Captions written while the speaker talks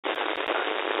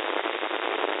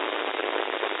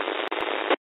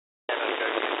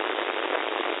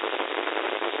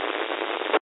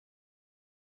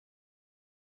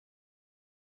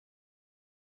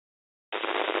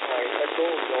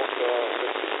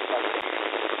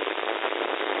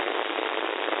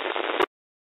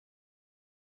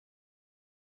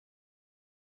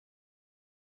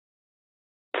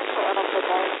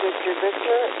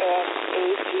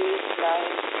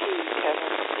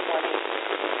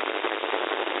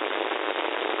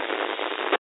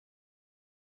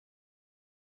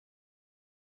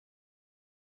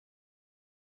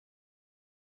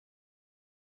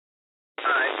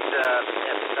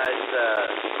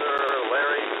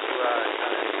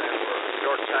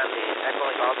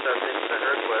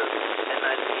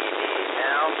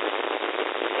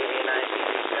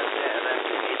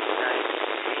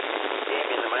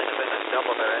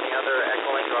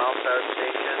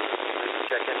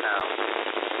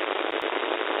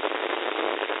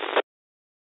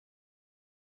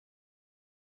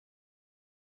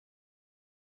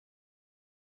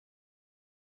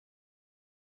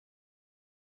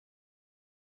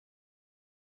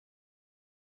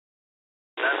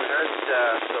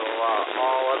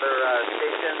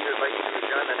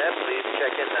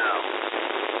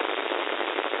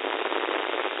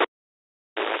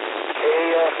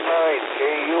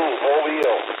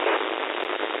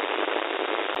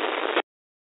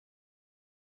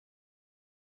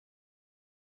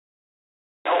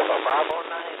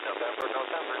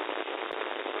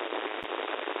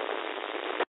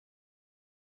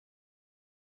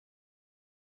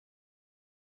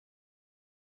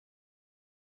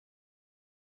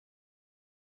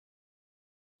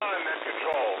I'm in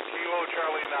control. Kilo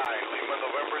Charlie 9, Lima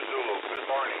November Zulu. Good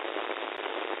morning.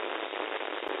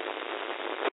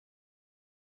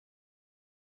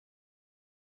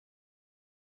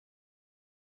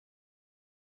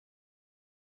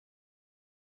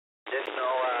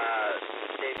 Additional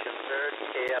station third,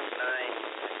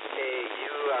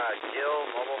 KF9KU, Jill,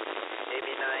 mobile,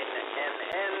 AB9NN,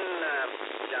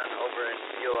 John over in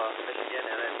Beulah, Michigan,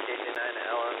 and then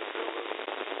KC9LN Zulu.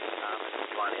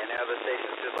 Any other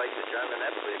stations who'd like to join the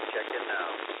net, please check in now.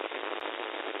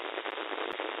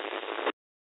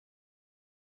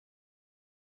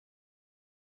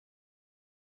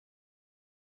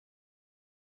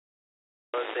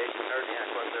 Station 30, of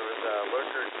course, there was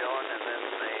Lurker, Dylan, and then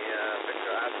the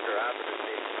Victor Oscar opposite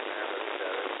station there.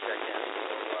 Let's check in.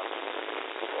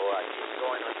 We'll keep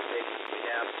going with the stations we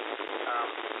have.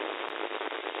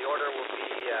 The order will be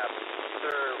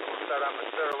we'll start off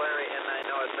with Sir Larry, N9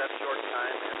 OSF, short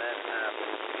time, and then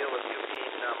deal with you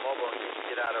being mobile and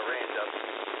get out of range.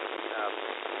 I'll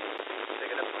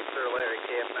pick it up from Sir Larry,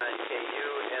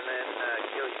 KF9KU, and then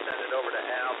Gil, you send it over to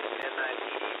Al,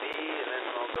 N9EDV, and then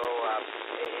we'll go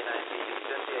AA9B,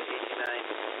 Cynthia,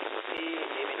 AB9P,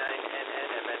 AB9NN,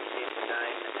 and then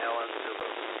KC9LN Zulu.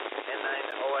 N9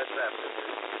 OSF, this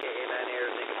is KA9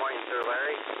 Airs. Good morning, Sir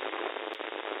Larry.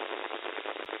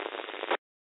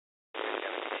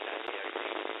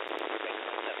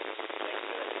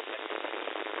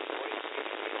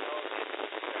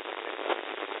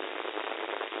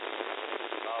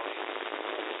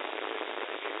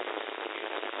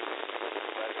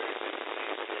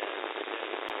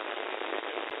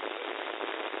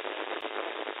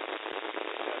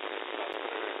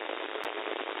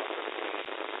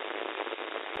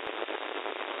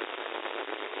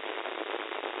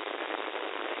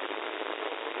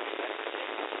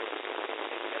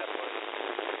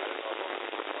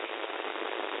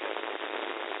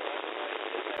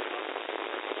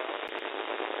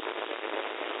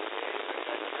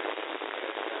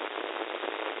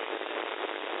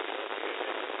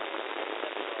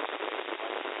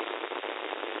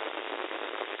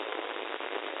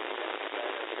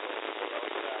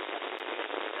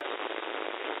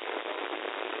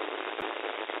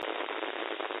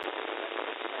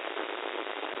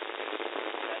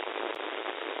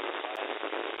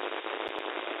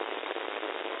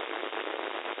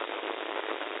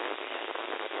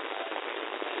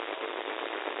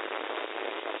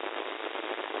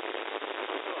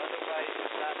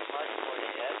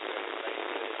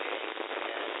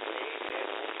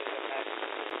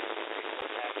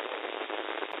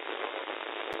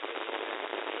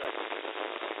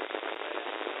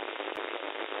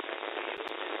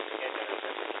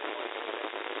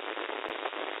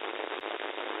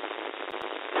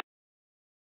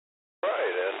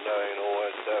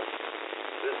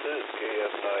 This is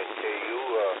KF9KU,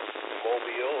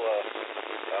 Mobile,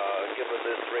 giving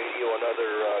this radio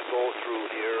another go-through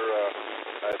here.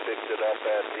 I picked it up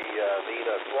at the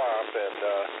Nina swap and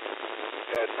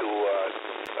had to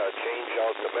change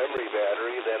out the memory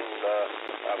battery. Then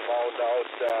I found out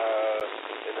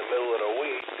in the middle of the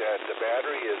week that the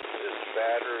battery is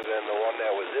fatter than the one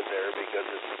that was in there because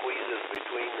it squeezes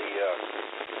between the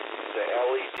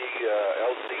LED,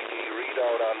 LCD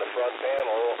readout on the front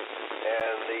panel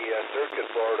and the circuit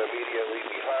board immediately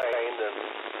behind. And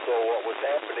so what was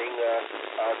happening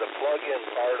on the plug-in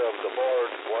part of the board,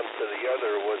 one to the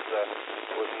other, was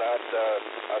not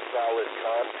a solid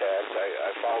contact.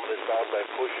 I found this out by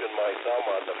pushing my thumb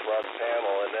on the front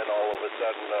panel, and then all of a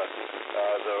sudden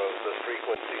the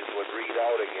frequencies would read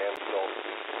out again. So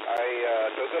I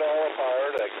took it all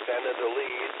apart, extended the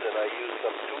leads, and I used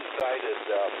some two-sided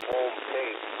foam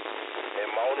tape and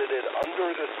mounted it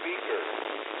under the speaker.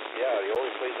 Yeah, the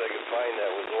only place I could find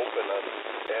that was open.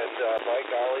 And by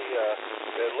golly,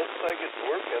 it looks like it's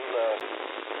working.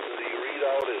 The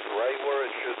readout is right where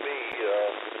it should be,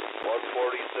 147.810,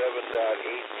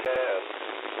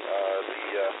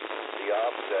 the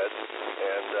offset.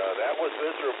 And that was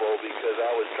miserable because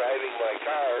I was driving my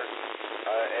car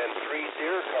and three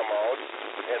deer come out,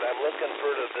 and I'm looking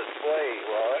for the display.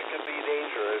 Well, that could be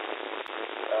dangerous.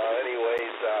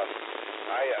 Anyways,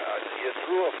 you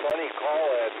threw a funny call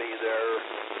at me there.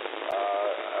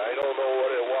 I don't know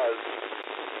what it was,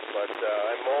 but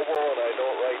I'm mobile and I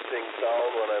don't write things down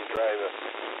when I'm driving.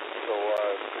 So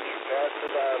pass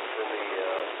it on for me,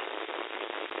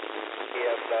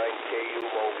 KF9KU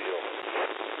Mobile.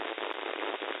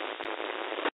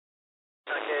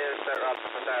 Okay, let's start off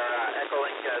with our Echo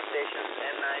Link stations,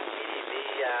 N9EDV.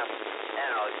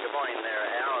 Al, good morning there,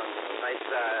 Al. Nice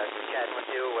chatting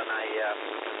with you when I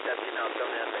stepped in out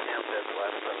coming in the Hampstead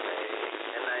West from the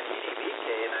N9EDV,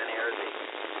 K9 Airs.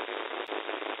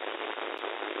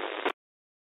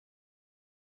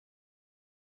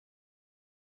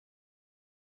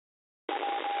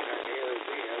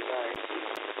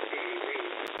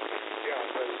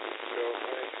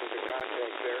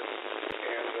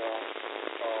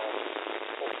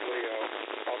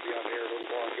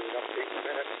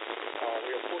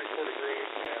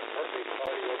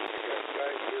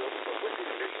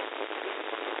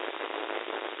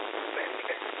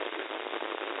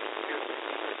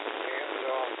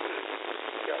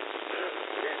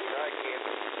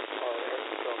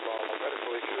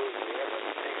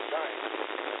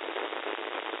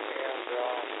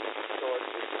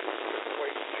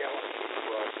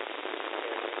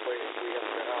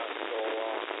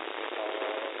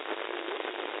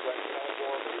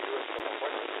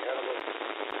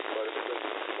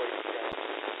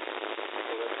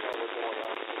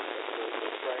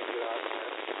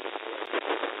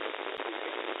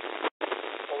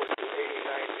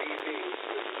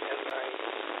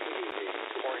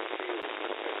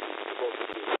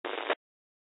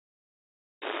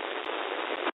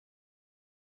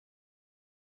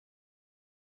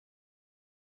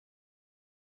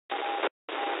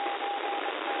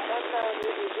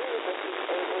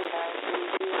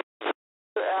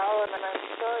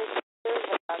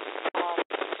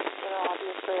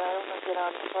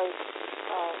 on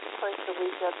twice a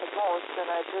week at the most, and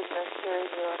I did miss hearing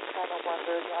you and kind of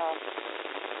wondered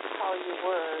how you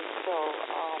were. So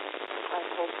I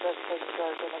hope that things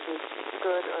are going to be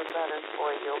good or better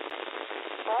for you.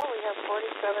 Well, we have 47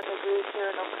 degrees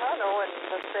here in Oconto and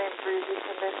the same breezy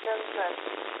conditions, and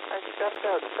I stepped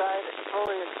outside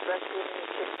fully expecting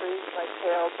to freeze my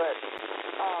tail, but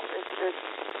it's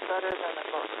better than it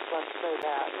looks, let's say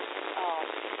that.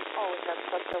 We had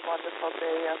such a wonderful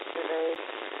day yesterday.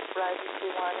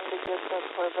 Riding wanting to get the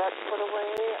Corvette put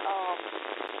away.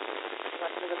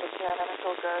 Went to the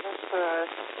Botanical Gardens for our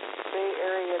Bay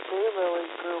Area Daylily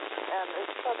group, and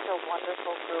it's such a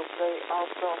wonderful group. They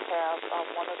also have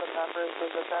one of the members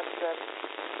is a veteran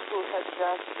who had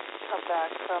just come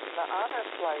back from the honor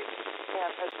flight,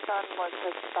 and his son was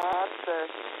his sponsor,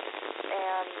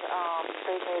 and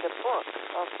they made a book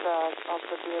of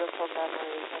the beautiful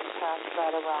memories and passed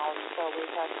that around, so we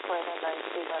had quite a nice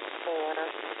event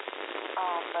there.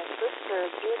 My sister,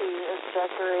 Judy, is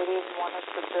decorating one of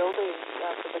the buildings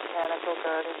at the Botanical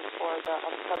Gardens for the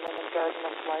upcoming Garden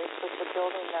of Life. It's a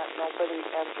building that nobody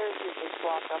enters. You just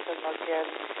walk up and look in.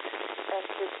 And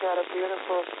she's got a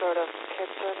beautiful sort of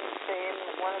kitchen scene.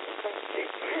 One of the things she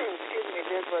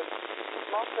did was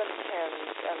muffin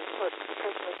tins and put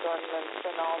Christmas ornaments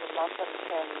in all the muffin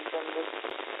tins and just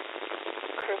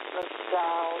Christmas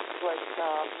dolls like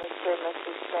Mr. and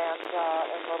Mrs. Santa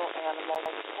and little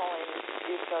animals pulling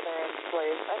each other in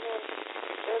place. I mean,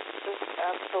 it's just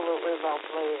absolutely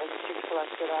lovely, and she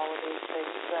collected all of these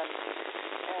things and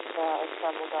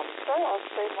assembled them. So I'll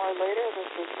say more later.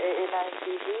 This is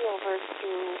AA9TV over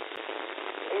to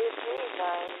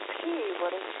AG9P.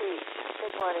 What a treat.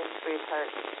 Good morning,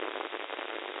 sweetheart.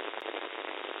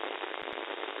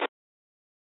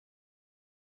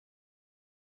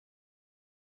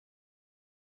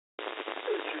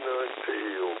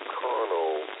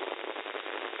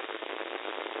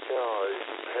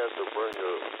 Had to bring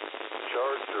a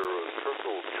charger, a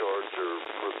trickle charger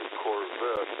for the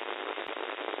Corvette,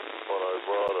 but I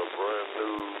brought a brand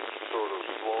new sort of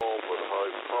small but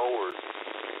high-powered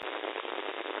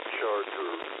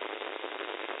charger.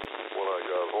 When I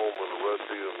got home and read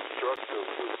the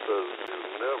instructions, it says you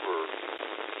never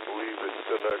leave it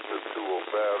connected to a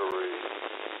battery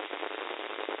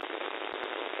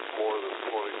more than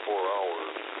 24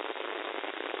 hours.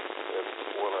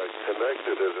 When I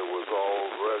connected it, it was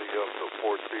already up to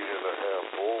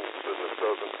 14.5 volts, and it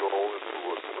doesn't go into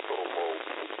a neutral mode.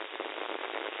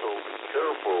 So be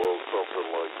careful of something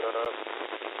like that.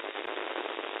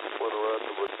 When we're at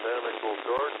the Botanical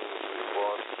Gardens, we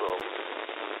bought some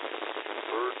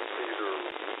bird feeder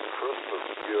Christmas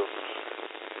gifts,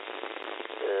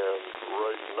 and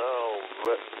right now,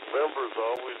 members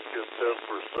always get 10%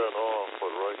 off,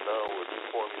 but right now it's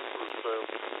 20%.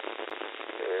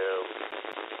 And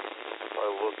I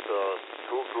looked on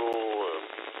Google and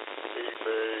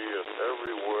eBay and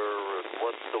everywhere, and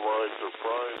much to my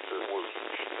surprise,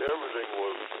 everything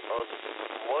was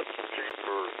much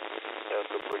cheaper at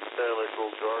the Botanical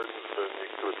Gardens than you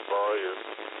could buy it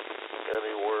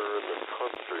anywhere in the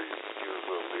country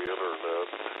using the internet.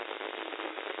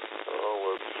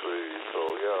 Let's see. So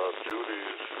yeah,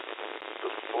 Judy's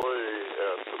display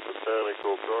at the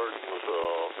Botanical Gardens.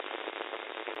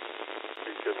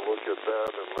 You can look at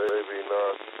that and maybe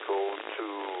not go to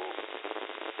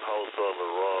House on the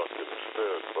Rock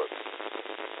instead, but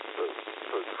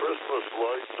the Christmas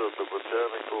lights at the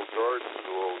Botanical Gardens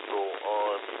will go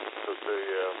on the day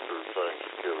after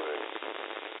Thanksgiving.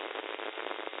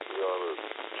 You ought to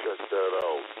check that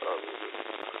out. I mean,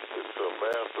 it's a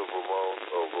massive amount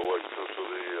of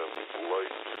electricity and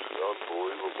lights.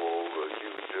 Unbelievable, the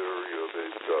huge area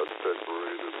they've got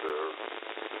decorated there.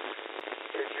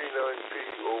 AG9P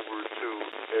over to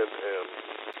NN.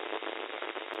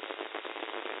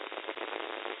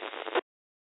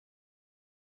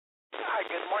 Hi,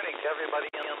 good morning to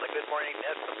everybody on the Good Morning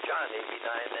Net from John,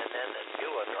 AG9NN in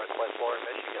Beulah, Northwest Lower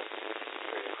Michigan.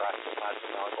 Straight across the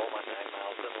Potsdam Algoma, 9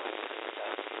 miles inland.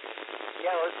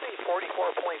 Let's see, 44.5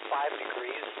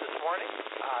 degrees this morning.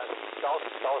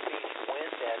 Southeast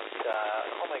wind at,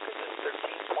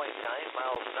 13.9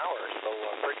 miles an hour, so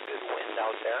pretty good wind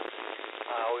out there.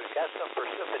 We've got some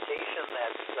precipitation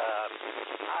that's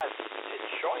it's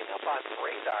showing up on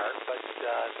radar, but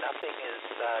nothing is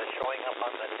showing up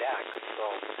on the deck. So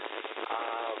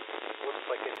looks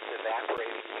like it's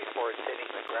evaporating before it's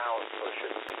hitting the ground, so it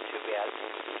shouldn't be too bad.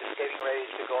 Just getting ready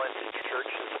to go into church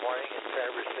this morning in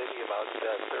Traverse City, about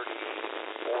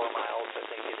 34 miles, I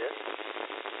think it is.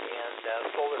 And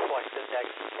solar flux index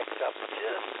picked up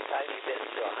just a tiny bit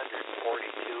to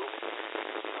 142.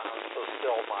 So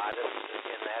still modest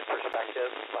in that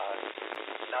perspective.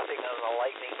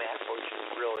 which is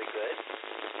really good.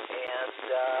 And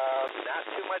not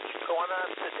too much going on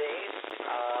today.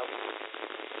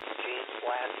 Jane's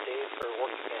last day for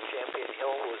working at Champion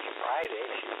Hill was Friday.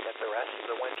 She's got the rest of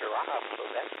the winter off, so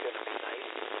that's going to be nice.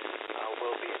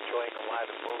 We'll be enjoying a lot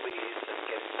of movies and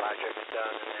getting projects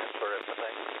done and that sort of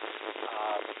thing.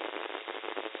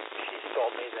 She's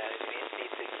told me that it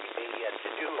needs to keep a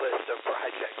to-do list of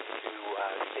projects to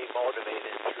stay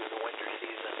motivated through the winter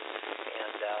season,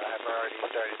 and I've already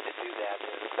started to do that,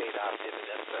 and it's paid off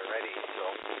dividends already. So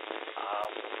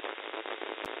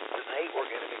tonight we're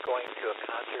going to be going to a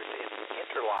concert in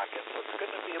Interlaken, so it's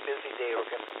going to be a busy day. We're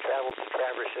going to travel to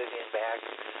Traverse City and back.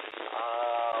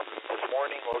 This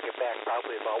morning we'll get back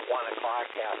probably about 1 o'clock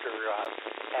after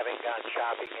having gone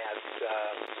shopping at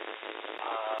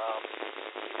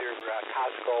either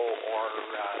Costco or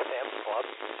Sam's Club,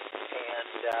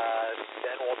 and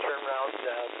then we'll turn around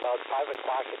about 5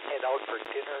 o'clock and head out for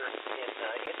dinner in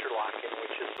Interlaken,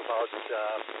 which is about,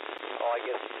 I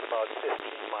guess it's about 15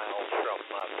 miles from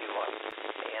Beulah,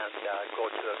 and go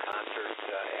to a concert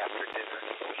after dinner.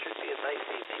 So it should be a nice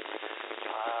evening.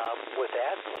 With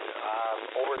that,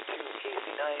 over to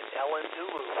KC9 Ellen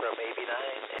Zulu from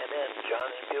 89NN, John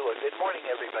and Beulah. Good morning,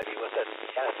 everybody, with an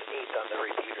S8 on the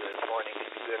repeater this morning.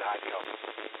 Good audio.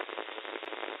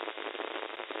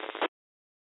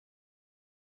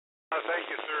 Thank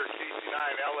you, sir. KC9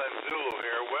 LN Zulu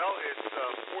here. Well, it's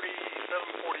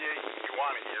 47:48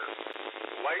 Kiwana here.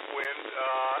 Light wind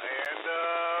and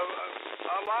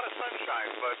a lot of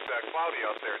sunshine, but cloudy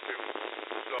out there too.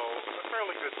 So a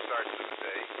fairly good start to the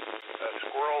day.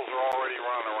 Squirrels are already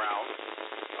running around.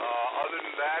 Other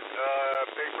than that,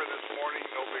 paper this morning,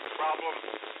 no big problem.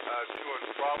 To and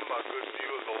from, a good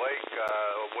view of the lake.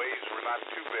 Waves were not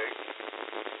too big.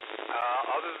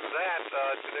 Other than that,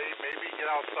 today maybe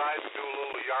get outside and do a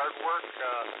little yard work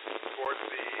towards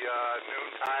the noon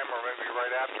time or maybe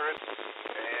right after it.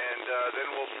 And then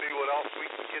we'll see what else we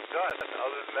can get done.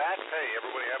 Other than that, hey,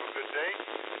 everybody have a good day.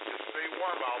 Just stay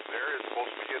warm out there. It's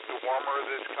supposed to get warmer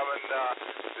this coming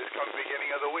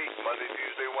beginning of the week. Monday,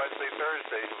 Tuesday, Wednesday,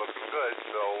 Thursday is looking good.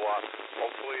 So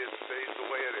hopefully it stays the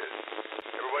way it is.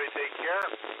 Everybody take care.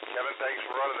 Kevin, thanks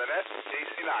for running the net.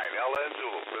 KC9, LN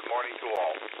Zulu. Good morning to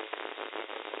all.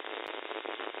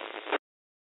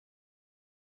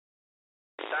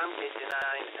 Tom, KC9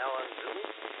 Ellen Zulu,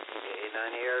 KA9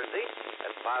 ARZ.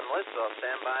 That's the bottom list, so I'll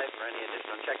stand by for any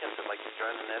additional check-ins I'd like to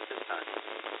join the net this time.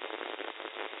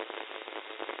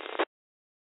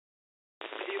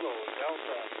 Kilo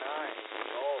Delta 9,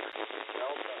 Golf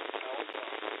Delta Alpha.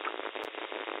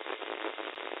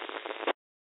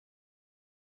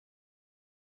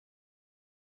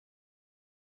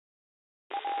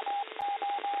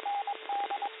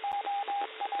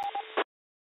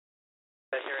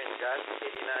 Hearing Josh,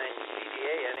 KD9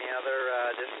 CDA. Any other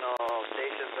additional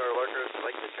stations or lurkers would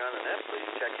like to join the net,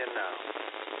 please check in now.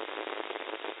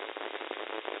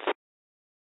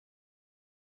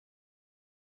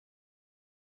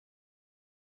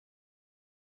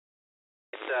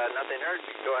 Nothing heard.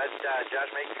 Go ahead,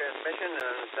 Josh, make transmission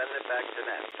and send it back to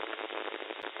net.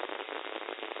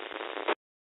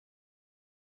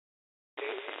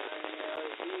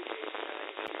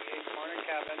 Good morning,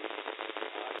 Kevin.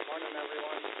 Good morning,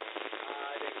 everyone.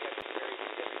 I didn't get it very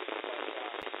good, but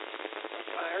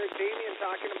I heard Damien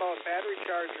talking about battery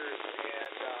chargers,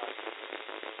 and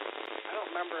I don't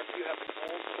remember if you have an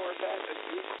old Corvette, a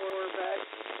new Corvette,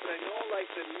 but I know like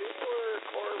the newer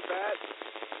Corvette,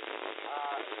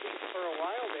 at least for a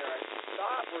while there, I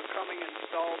thought were coming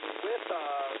installed with a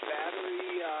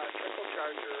battery trickle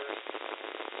charger.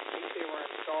 I think they were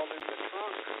installed in the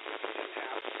trunk. Didn't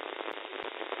have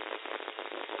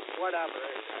whatever.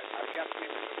 I'm guessing they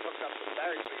were just hooked up to the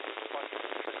battery, so you just plug in the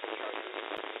trickle charger.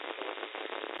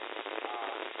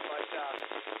 But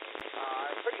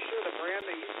I'm pretty sure the brand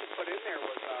they used to put in there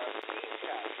was Steam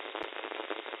Tech.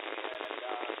 And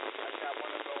I've got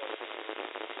one of those.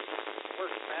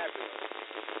 Works fabulous.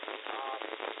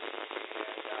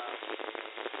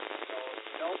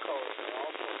 Velcros are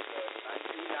also good. I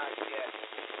do not get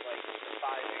like the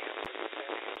 5 amps or the 10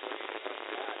 amps or anything like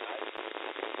that.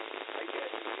 I get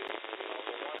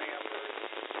the 1 ampers,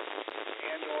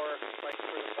 and or like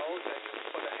for the bows, I just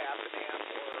put a half an amp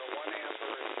or a 1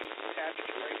 amper attached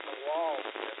right in the wall.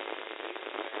 And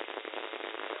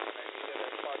when I needed to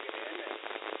plug it in, and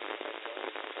I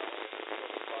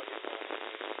just plug it in,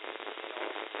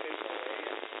 take it away,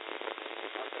 and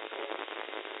nothing goes.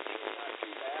 It's not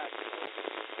too bad.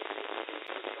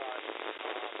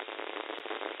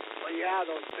 But yeah,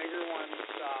 those bigger ones, if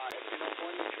you don't go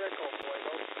in the trickle, boy,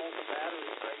 those smoke the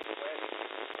batteries right quick.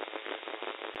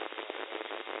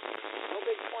 No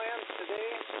big plans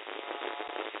today.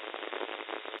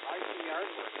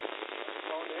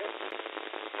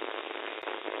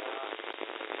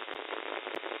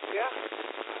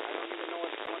 don't even know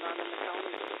what's going on in the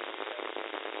county.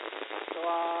 So,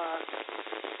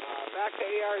 back to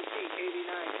ARZ,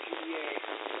 KD9, GDA.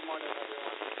 Good morning,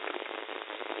 everyone.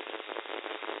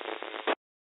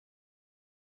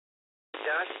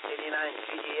 Josh, KD9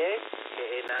 GDA,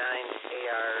 KA9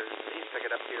 ARZ. Pick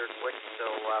it up here quick. So,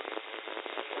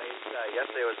 anyways,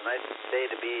 yesterday was a nice day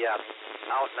to be out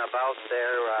and about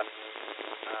there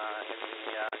in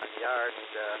the yard,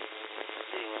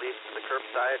 seeing leaves to the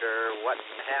curbside or what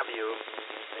have you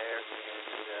there.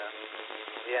 And,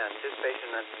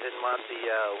 anticipation that didn't want the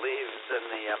leaves in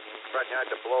the front yard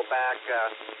to blow back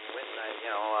when I,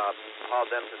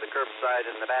 hauled them to the curbside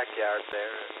in the backyard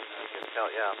there. And I can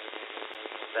tell you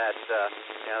that,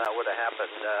 that would have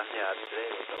happened, today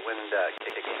with the wind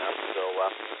kicking up. So,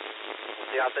 we'll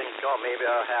see how things go. Maybe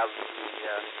I'll have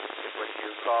what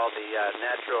you call the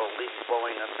natural leaf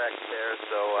blowing effect there.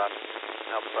 So,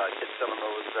 help get some of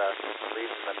those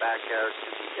leaves in the backyard to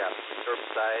the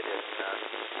curbside in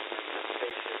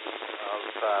anticipation of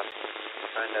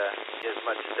trying to get as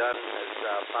much done as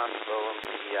possible.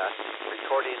 The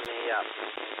recording the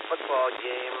football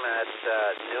game at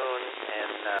noon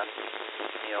and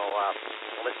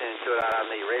listening to it out on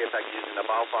the radio, in fact, using the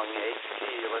Baofeng HT,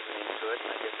 listening to it.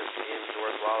 I guess if the game's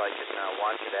worthwhile, I can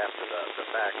watch it after the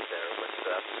fact there, but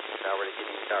it's already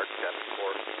getting dark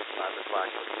before 5 o'clock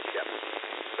with the ship.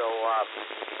 So,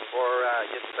 before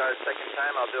get started second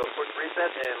time, I'll do a quick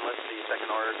reset and let's see second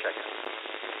order check-in.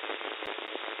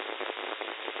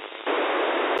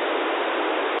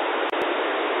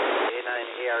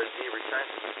 ARZ return.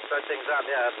 Start things up.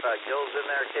 Yeah, if Gil's in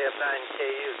there,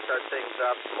 KF9KU, start things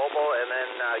up mobile, and then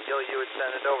Gil, you would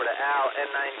send it over to Al,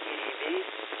 N9EDV,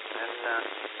 and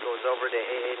goes over to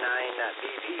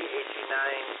AA9BB,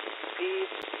 HE9P,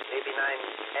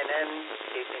 AB9NN,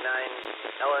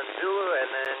 KC9LN Zulu, and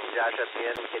then Josh at the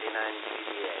end,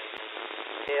 KD9GDA.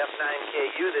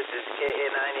 KF9KU, this is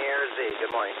KA9ARZ.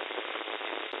 Good morning.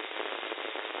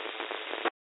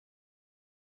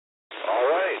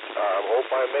 Hope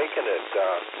I'm making it.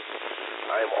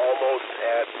 I'm almost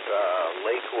at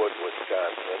Lakewood,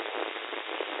 Wisconsin.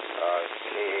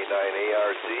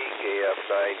 KA9ARZ,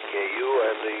 KF9KU,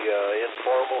 and the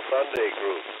Informal Sunday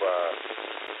group.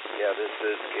 This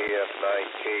is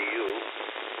KF9KU.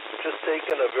 Just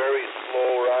taking a very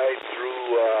slow ride through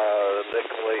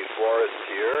Nicolay Forest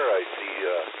here. I see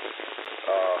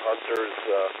hunters,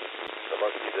 there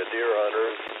must be the deer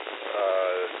hunters,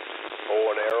 bow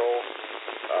and arrow.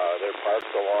 They're parked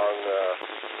along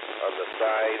on the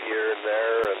side here and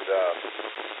there, and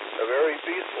they're very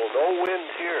peaceful. No wind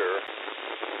here,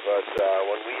 but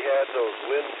when we had those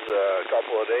winds a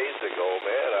couple of days ago,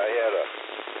 man, I had a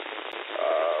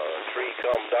tree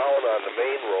come down on the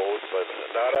main road, but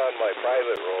not on my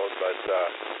private road, but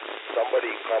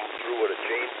somebody come through with a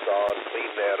chainsaw and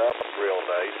cleaned that up real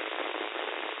nice.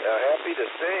 Happy to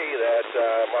say that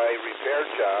my repair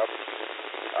shop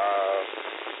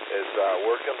is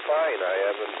working fine.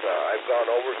 I've gone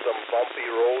over some bumpy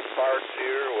road parts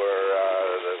here where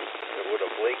it would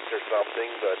have blinked or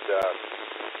something, but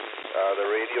the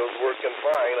radio's working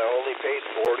fine. I only paid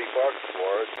 $40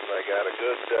 for it. I got a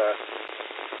good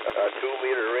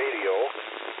 2-meter radio,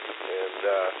 and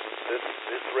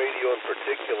this radio in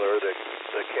particular, the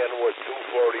Kenwood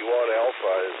 241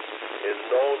 Alpha, is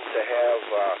known to have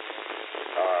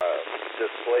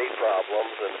display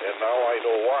problems, and now I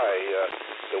know why.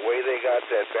 The way they got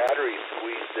that battery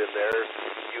squeezed in there,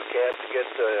 you can't get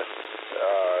the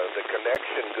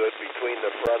connection good between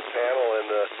the front panel and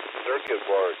the circuit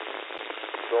board.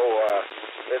 So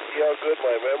let's see how good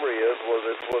my memory is. Well,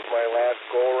 this was my last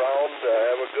go-around.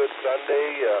 Have a good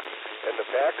Sunday. And the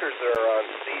Packers are on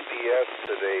CBS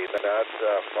today, not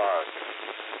Fox.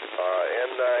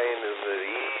 N9 is at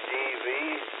EDV.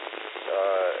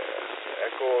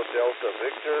 Echo Delta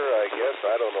Victor, I guess.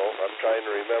 I don't know. I'm trying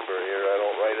to remember here. I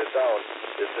don't write it down.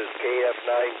 This is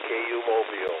KF9KU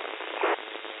Mobile.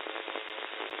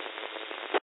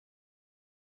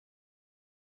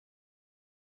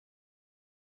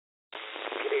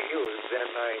 KU is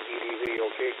N9EDV.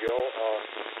 Okay, Gil.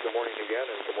 Good morning again,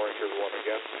 and good morning to everyone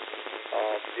again.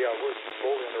 We're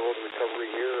slowly on the road to recovery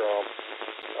here.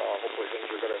 Hopefully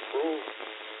things are going to improve,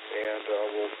 and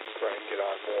we'll try and get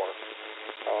on more.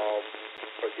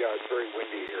 But it's very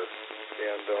windy here,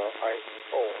 and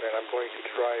I'm going to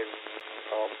try and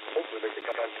hopefully make a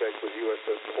contact with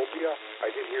USS Copia.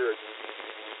 I did hear it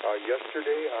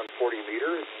yesterday on 40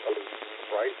 meters. I was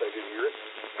surprised I didn't hear it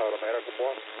out of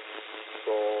Manitoba.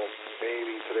 So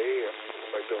maybe today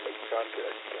I might be able to make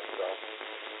contact. And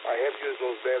I have used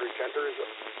those battery tenders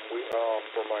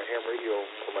for my ham radio,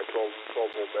 for my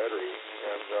 12-volt battery,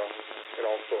 and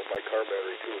also my car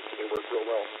battery, too. They work real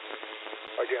well.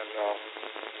 Again,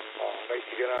 nice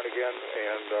to get on again,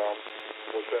 and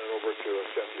we'll send it over to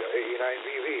Cynthia.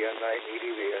 AE9VV and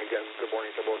 9EDV. And again, good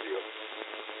morning to both of you.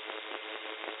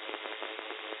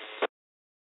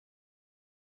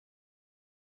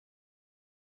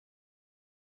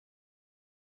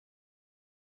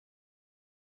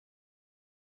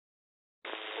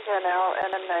 Here now,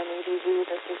 NM9EDV,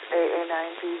 this is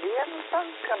AA9VV, and the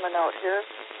sun's coming out here.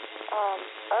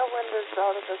 Our wind is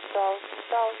out of the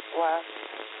southwest,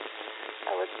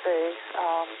 I would say,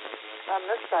 on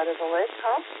this side of the lake,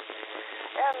 huh?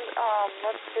 And,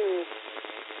 let's see,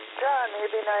 John,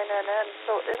 AB9NN,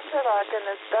 so Interlaken,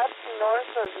 that's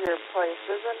north of your place,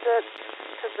 isn't it?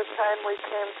 Because the time we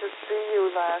came to see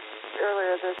you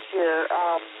earlier this year,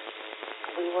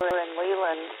 we were in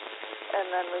Leland, and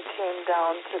then we came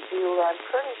down to Beulah. I'm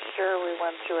pretty sure we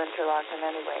went through Interlaken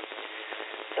anyway.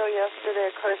 So yesterday,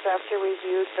 of course, after we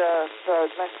viewed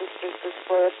my sister's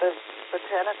display at the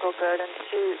Botanical Garden,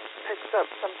 she picks up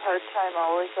some part-time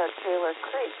hours at Taylor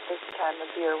Creek this time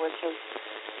of year, which is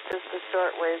just a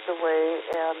short ways away.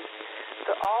 And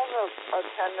all the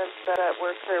attendants that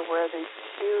work there wear these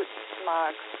cute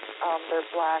smocks. They're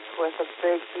black with a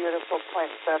big, beautiful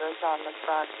poinsettias on the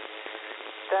front.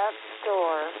 That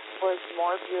store was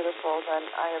more beautiful than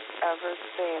I have ever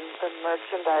seen. The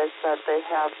merchandise that they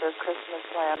have, their Christmas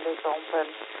land is open.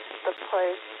 The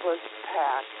place was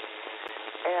packed.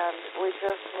 And we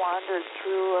just wandered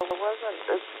through.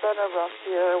 It's been a rough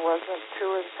year. I wasn't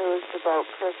too enthused about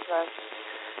Christmas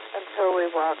until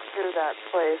we walked through that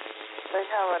place. They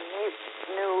have a neat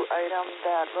new item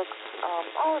that looks,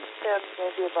 it stands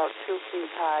maybe about 2 feet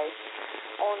high.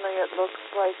 Only it looks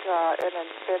like an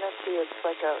infinity. It's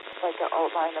like an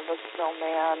outline of a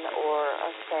snowman or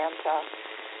a Santa.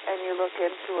 And you look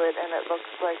into it, and it looks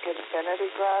like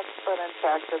infinity glass, but in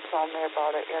fact, it's only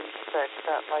about 1 inch thick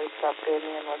that lights up.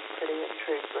 Damien was pretty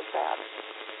intrigued with that.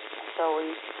 So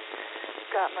we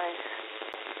got my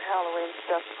Halloween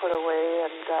stuff put away,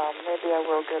 and maybe I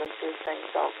will get a few things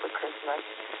out for Christmas.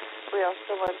 We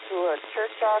also went to a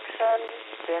church auction.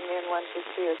 Damien went to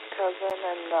see his cousin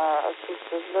and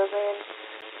assisted living,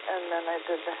 and then I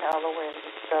did the Halloween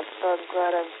stuff. So I'm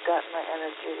glad I've gotten my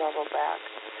energy level back.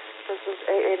 This is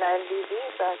AA9VV,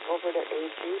 back over to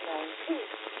AG9P.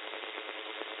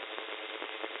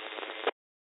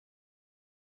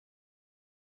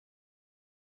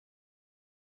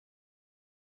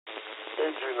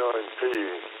 AG9P,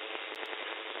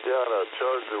 yeah, that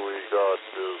charger we got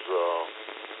is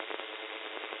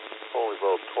only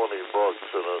about $20,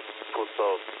 and it puts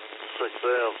out 6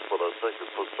 amps, but I think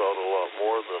it puts out a lot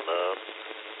more than that.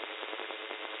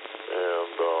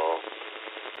 And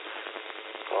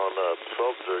on that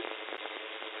subject,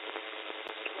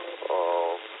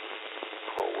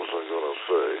 what was I going to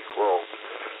say? Well,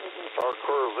 our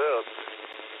Corvette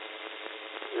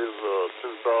is a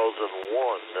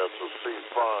 2001. That's a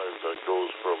C5 that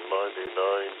goes from 99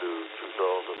 to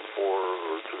 2004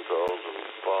 or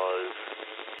 2005.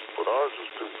 But ours is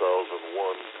 2001.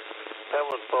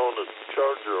 Haven't found a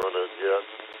charger on it yet.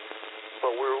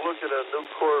 But we were looking at new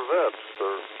Corvettes.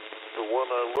 The one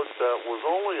I looked at was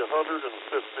only $151,000.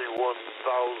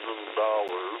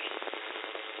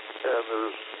 And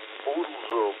there's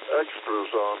oodles of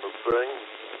extras on the thing.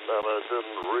 And I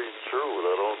didn't read through it.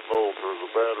 I don't know if there's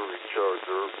a battery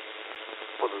charger.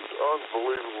 But it's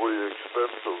unbelievably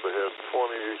expensive. They had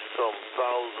 $20-some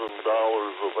thousand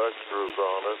of extras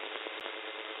on it.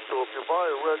 So if you buy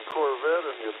a red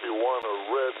Corvette and if you want a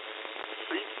red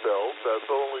seat belt, that's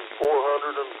only $450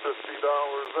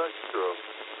 extra.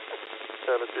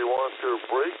 And if you want your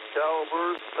brake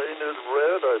calipers painted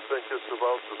red, I think it's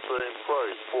about the same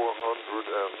price, $400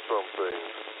 and something.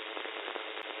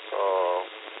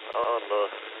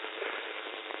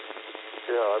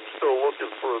 I'm still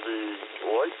looking for the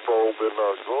light bulb in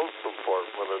our glove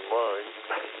compartment in mine,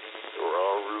 or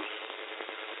ours.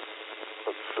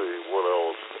 Let's see, what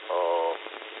else?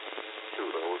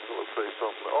 Shoot, I was going to say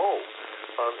something. Oh,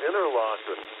 on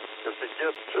Interlaken, if you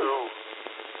get to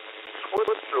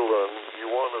Switzerland, you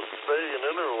want to stay in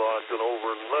Interlaken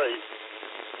overnight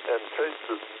and take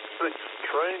the 6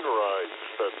 train rides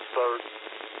that start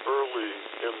early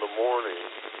in the morning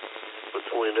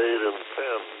between 8 and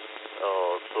 10.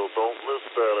 So don't miss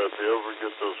that if you ever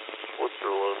get to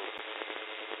Switzerland.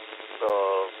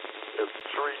 It's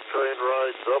 3 train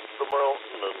rides up the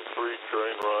mountain and 3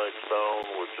 train rides down,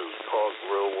 which is cog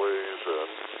railways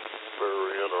and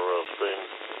very interesting.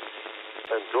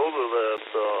 And go to that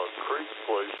creek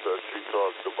place that she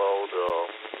talked about out.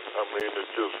 I mean, it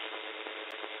just,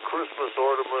 Christmas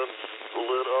ornaments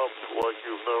lit up like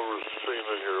you've never seen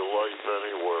in your life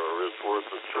anywhere. It's worth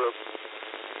a trip.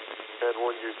 And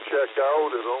when you check out,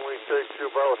 it only takes you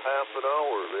about half an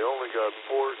hour. They only got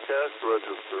 4 cash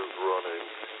registers running.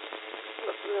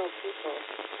 With real people.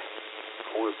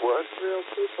 With what? Real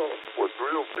people. With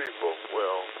real people.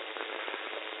 Well,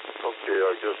 okay,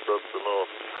 I guess that's enough.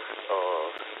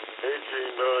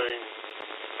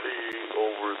 AG9P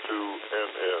over to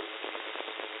NN.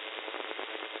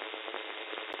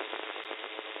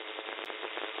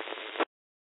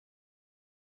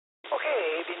 Okay,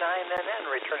 89NN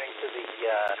returning to the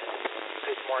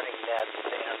Good Morning net,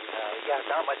 and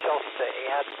not much else to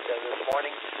add this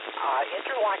morning.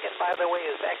 Interlochen, by the way,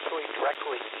 is actually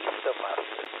directly east of us.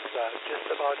 It's just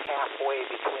about halfway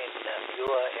between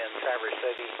Beulah and Traverse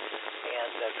City, and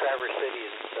Traverse City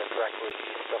is directly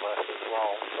east of us as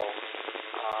well, so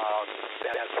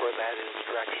that's where that is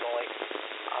directionally.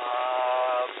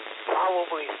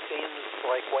 Probably seems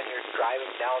like when you're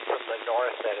driving down from the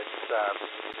north that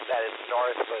it's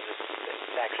north, but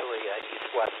it's actually an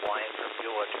east-west line from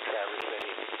Beulah to Traverse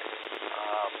City.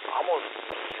 Almost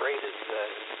straight as the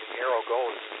arrow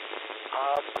goes.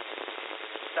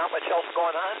 Not much else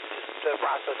going on, just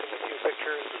processing a few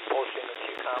pictures and posting a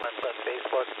few comments on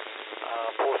Facebook.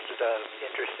 Posted an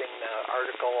interesting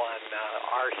article on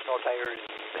our snow tires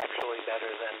actually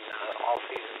better than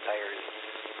all-season tires,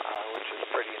 which is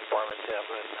pretty informative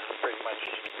and pretty much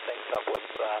syncs up with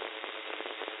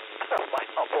my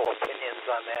humble opinions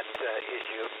on that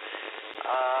issue.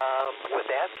 With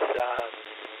that,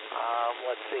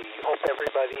 let's see. Hope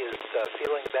everybody is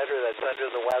feeling better that's under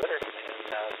the weather.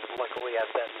 And luckily,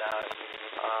 I've been not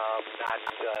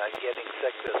getting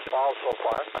sick this fall so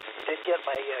far. Did get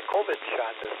my COVID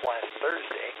shot this last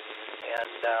Thursday,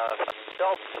 and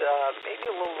felt maybe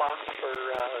a little off for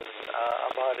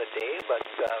about a day, but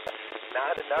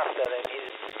not enough that I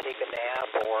needed to take a nap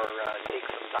or take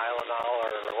some Tylenol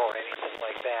or anything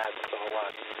like that. So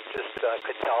just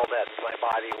could tell that my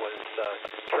body was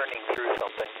turning through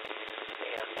something,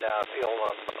 and feel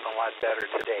a lot better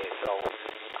today. So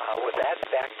with that,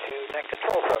 back to net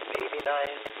control from 89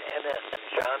 and then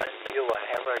John and Beulah.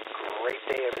 Have a great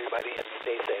day, everybody, and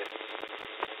stay safe.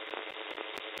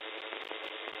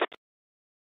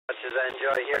 Much as I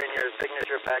enjoy hearing your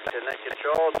signature back to net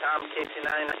control, Tom KC9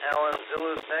 Alan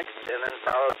Zulu's next, and then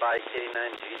followed by K9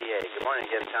 GDA. Good morning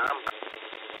again, Tom.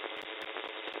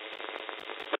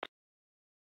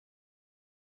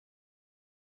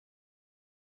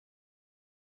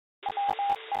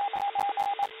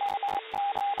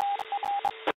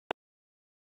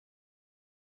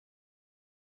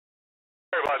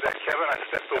 Sorry about that, Kevin. I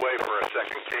stepped away for a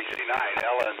second. KC9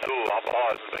 Alan Zulu. I'll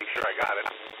pause and make sure I got it.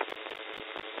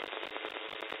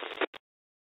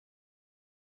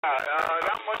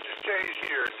 Not much has changed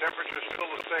here. Temperature's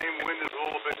still the same. Wind is a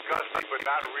little bit gusty, but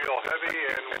not real heavy,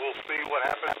 and we'll see what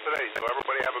happens today. So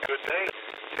everybody have a good day.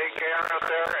 Take care out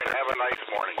there, and have a nice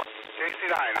morning.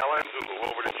 KC9, LN Zulu,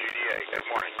 over to GDA. Good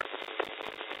morning.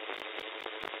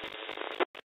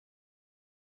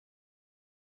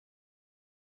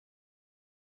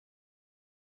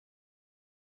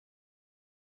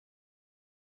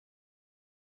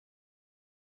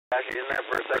 In there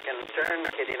for a second turn,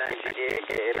 KD9 GDA,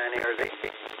 KA9 ARZ.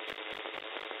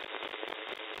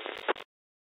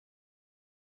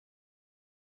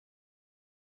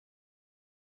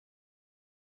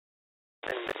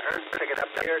 And pick it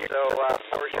up here, so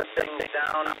we're shutting things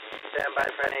down. Stand by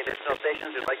for any additional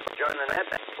stations who'd like to join the net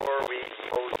before we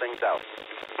close things out.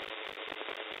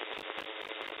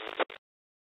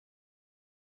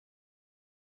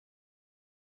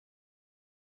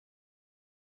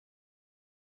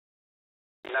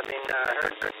 Nothing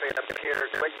heard. Pick it up here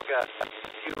quick.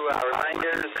 Few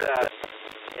reminders.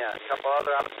 A couple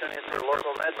other opportunities for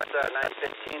local nets.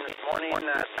 9:15 this morning.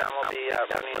 Tom will be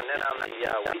running a net on the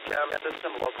WeCom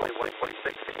system, locally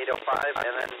 146 to 805,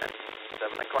 and then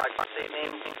 7 o'clock this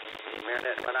evening. The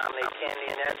Marinette Menominee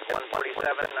Candy net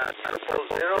 147 000.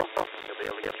 You'll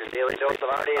be able to get your daily dose of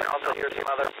RD and also hear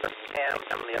some other hams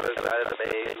on the other side of the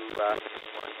bay who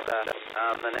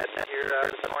on the net here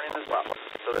this morning as well.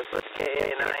 So this is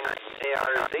KA9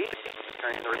 ARZ,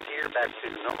 turning the receiver back to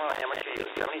normal amateur use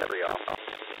 73 off.